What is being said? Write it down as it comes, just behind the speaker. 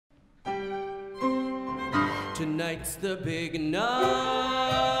Tonight's the big night.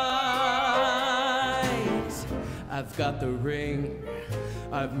 I've got the ring,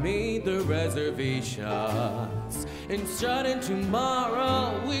 I've made the reservations, and starting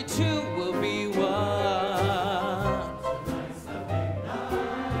tomorrow we two will be one. Tonight's the big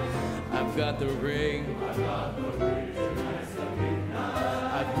night. I've got the ring, Tonight's the big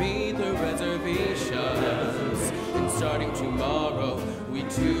night. I've made the reservations, and starting tomorrow we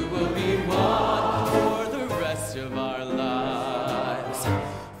two will be one for the rest of our lives.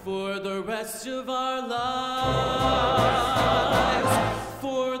 For the rest of our lives.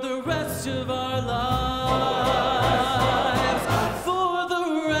 For the rest of our lives. For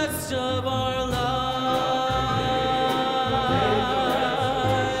the rest of our lives.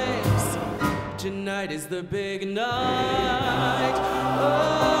 Tonight is the big night.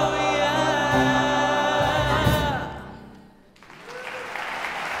 Oh yeah.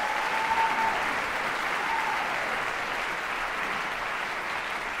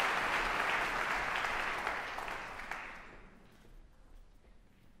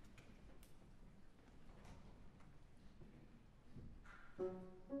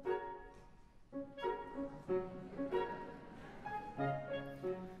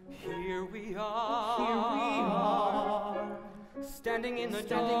 Here we are, standing in the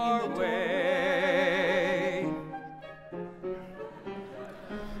doorway,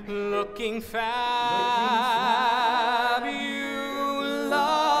 looking fabulous,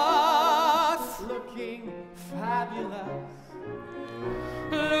 looking fabulous.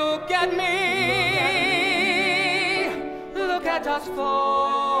 Look at me, look at us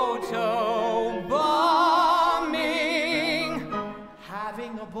photo bombing,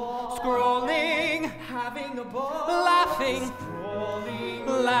 having a ball, scrolling, having a ball, laughing, scrolling,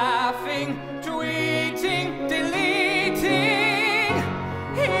 laughing, tweeting, deleting.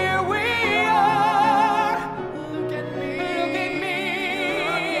 Here we are. Look at me, look at me,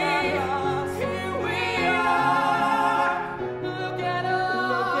 look at us. Here we are. Look at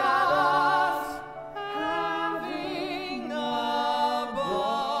us, having a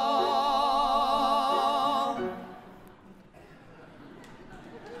ball.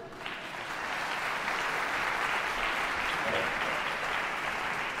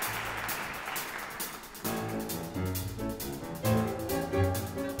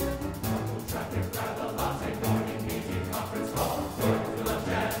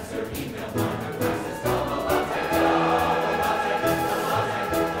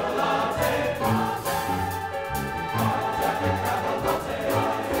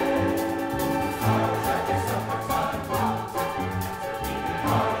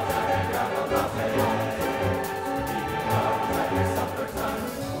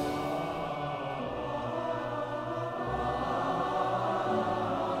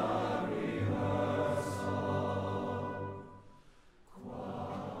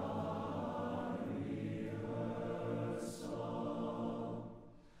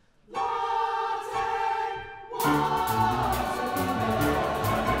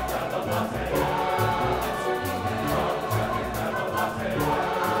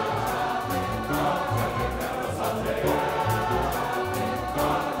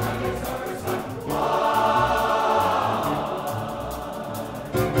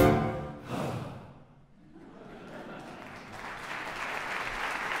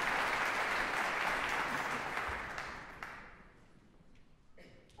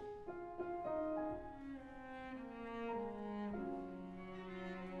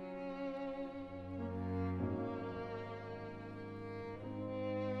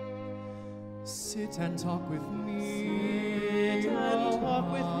 Sit and talk with me. Sit and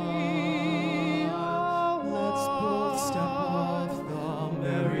talk with me. Let's both step off the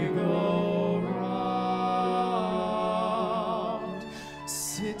merry-go-round.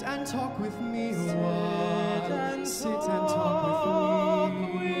 Sit and talk with me a while. Sit and talk with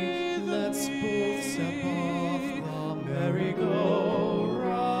me. Let's both step off the merry-go-round.